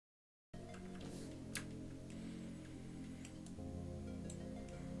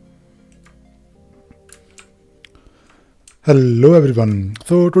Hello everyone.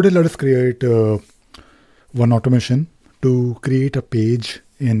 So today let us create one automation to create a page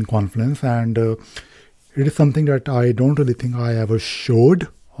in Confluence, and it is something that I don't really think I ever showed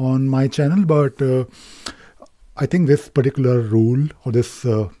on my channel, but I think this particular rule or this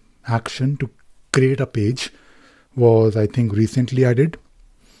action to create a page was, I think, recently added,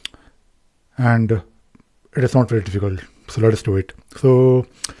 and it is not very difficult. So let us do it. So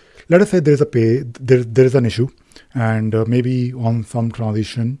let us say there is a page, there is an issue, and maybe on some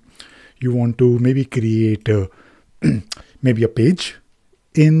transition you want to maybe create maybe a page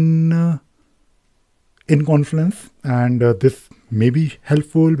in Confluence, and this may be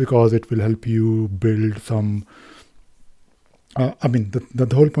helpful because it will help you build some the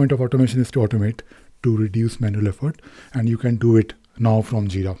whole point of automation is to automate, to reduce manual effort, and you can do it now from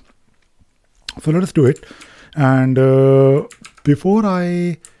Jira. So let us do it. And before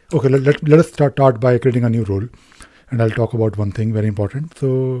I okay, let us start by creating a new role, and I'll talk about one thing very important.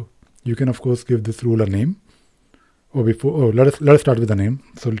 So you can of course give this rule a name. Let us start with the name.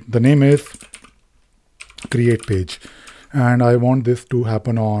 So the name is create page, and I want this to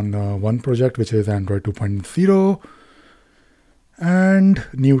happen on one project, which is Android 2.0. And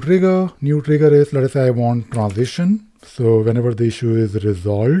new trigger is, let us say I want transition. So whenever the issue is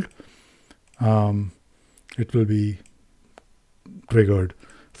resolved, it will be triggered.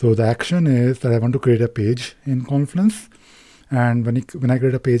 So the action is that I want to create a page in Confluence, and when I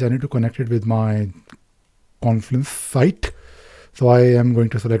create a page, I need to connect it with my Confluence site. So I am going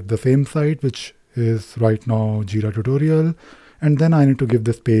to select the same site, which is right now Jira tutorial, and then I need to give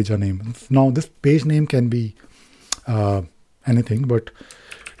this page a name. Now this page name can be anything, but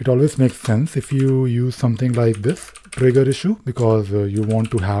it always makes sense if you use something like this, trigger issue, because you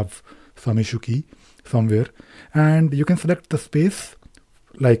want to have some issue key somewhere, and you can select the space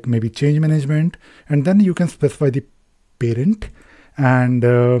like maybe change management, and then you can specify the parent, and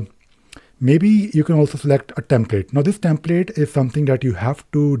maybe you can also select a template. Now this template is something that you have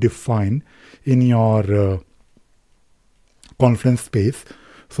to define in your Confluence space.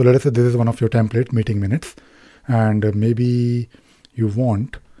 So let us say this is one of your template meeting minutes, and maybe you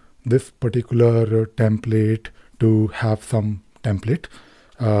want this particular template to have some template.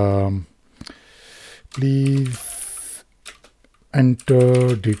 Please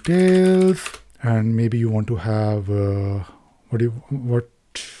enter details, and maybe you want to have what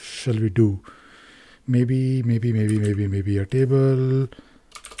shall we do? Maybe a table,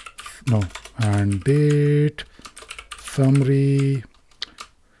 no, and date, summary,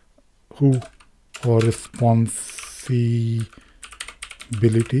 who, or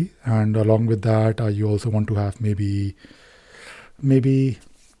responsibility, and along with that you also want to have maybe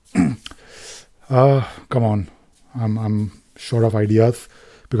come on, I'm short of ideas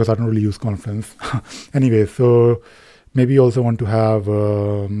because I don't really use Confluence. Anyway, so maybe you also want to have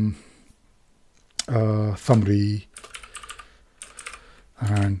summary,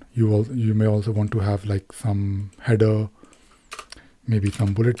 and you may also want to have like some header, maybe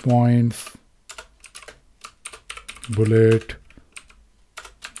some bullet points, bullet,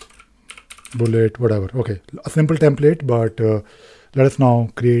 whatever. Okay, a simple template, but let us now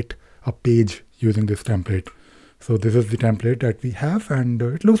create a page using this template. So this is the template that we have, and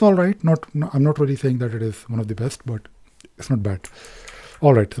it looks all right. I'm not really saying that it is one of the best, but it's not bad.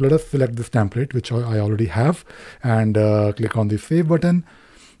 All right, so let us select this template, which I already have, and click on the save button.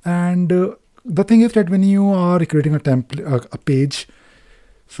 And the thing is that when you are creating a template, a page,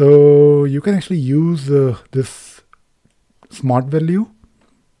 so you can actually use this smart value,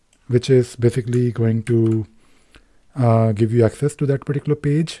 which is basically going to give you access to that particular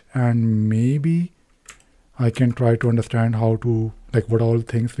page, and maybe I can try to understand how to, like, what all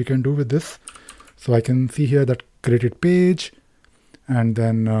things we can do with this. So I can see here that created page, and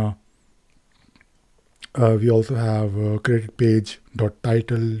then we also have created page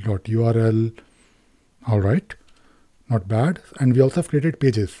 .title.url. All right, not bad. And we also have created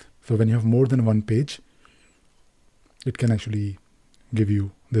pages. So when you have more than one page, it can actually give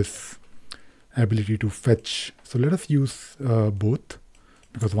you this ability to fetch. So let us use both,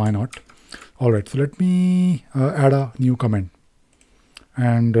 because why not? All right, so let me add a new comment,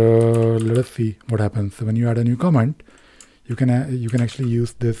 and let us see what happens. So when you add a new comment, you can actually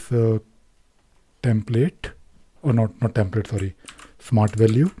use this template, or not template, sorry, smart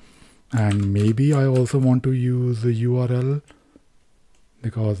value. And maybe I also want to use the URL,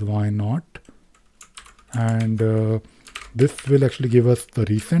 because why not? And this will actually give us the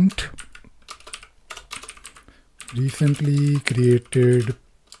recently created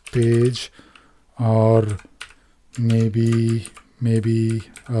page, or maybe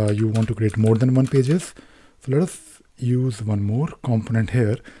you want to create more than one pages. So let us use one more component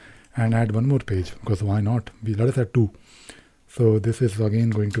here and add one more page, because why not? Let us add 2. So this is again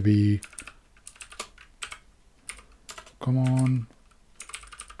going to be, come on,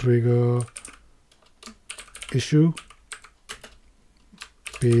 trigger issue,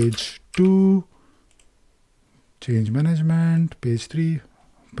 page 2, change management, page 3,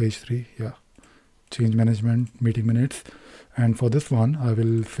 yeah, change management, meeting minutes. And for this one, I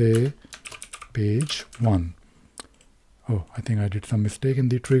will say page 1. Oh, I think I did some mistake in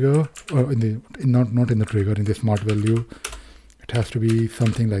the trigger, or not in the trigger, in the smart value. It has to be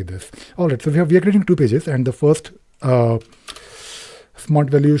something like this. All right, so we are creating 2 pages, and the first smart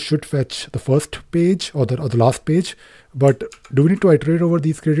value should fetch the first page or the last page. But do we need to iterate over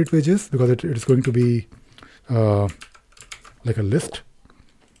these created pages, because it is going to be like a list?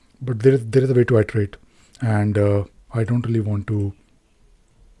 But there is a way to iterate, and I don't really want to.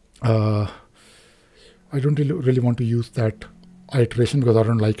 I don't really want to use that iteration, because I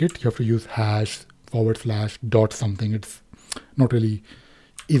don't like it. You have to use hash / dot something. It's not really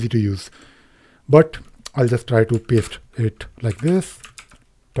easy to use. But I'll just try to paste it like this.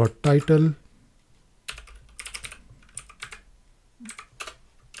 Dot title.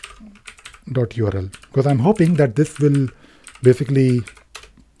 Dot URL. Because I'm hoping that this will basically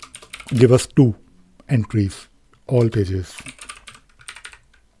give us 2 entries, all pages.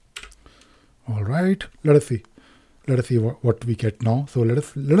 All right, let us see what we get now. So let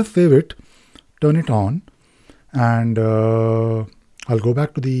us save it, turn it on, and I'll go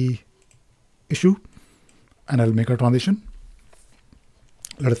back to the issue and I'll make a transition.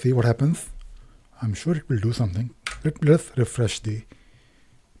 Let us see what happens. I'm sure it will do something. Let's refresh the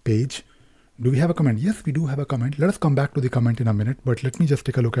page. Do we have a comment? Yes, we do have a comment. Let us come back to the comment in a minute, but let me just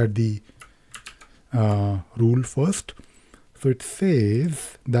take a look at the rule first. So it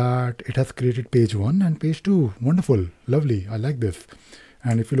says that it has created page 1 and page 2. Wonderful, lovely, I like this.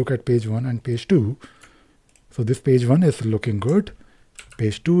 And if you look at page 1 and page 2, so this page 1 is looking good.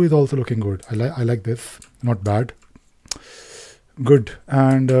 Page 2 is also looking good. I like this, not bad. Good.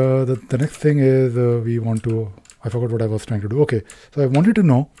 And the next thing is we want to, I forgot what I was trying to do. Okay, so I wanted to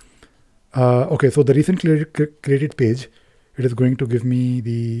know, okay, so the recent created page, it is going to give me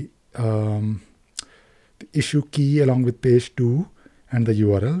the issue key along with page 2 and the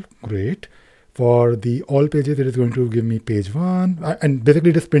URL. Great. For the all pages, it is going to give me page 1, and basically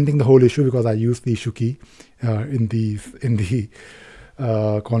it is printing the whole issue, because I used the issue key in the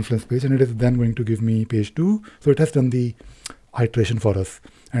Confluence page, and it is then going to give me page 2. So it has done the iteration for us,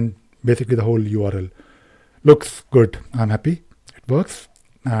 and basically the whole URL looks good. I'm happy it works,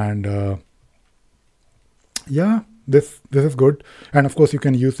 and yeah, this is good. And of course you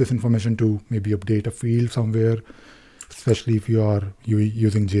can use this information to maybe update a field somewhere, especially if you are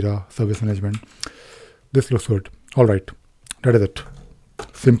using Jira Service Management. This looks good. All right, that is it.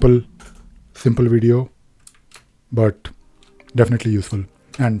 Simple video, but definitely useful.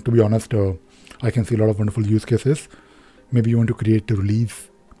 And to be honest, I can see a lot of wonderful use cases. Maybe you want to create release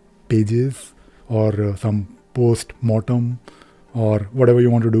pages or some post-mortem or whatever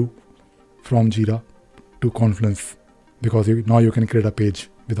you want to do from Jira to Confluence, because now you can create a page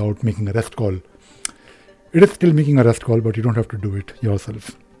without making a REST call. It is still making a REST call, but you don't have to do it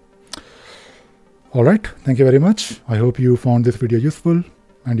yourself. All right, thank you very much. I hope you found this video useful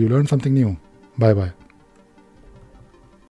and you learned something new. Bye-bye.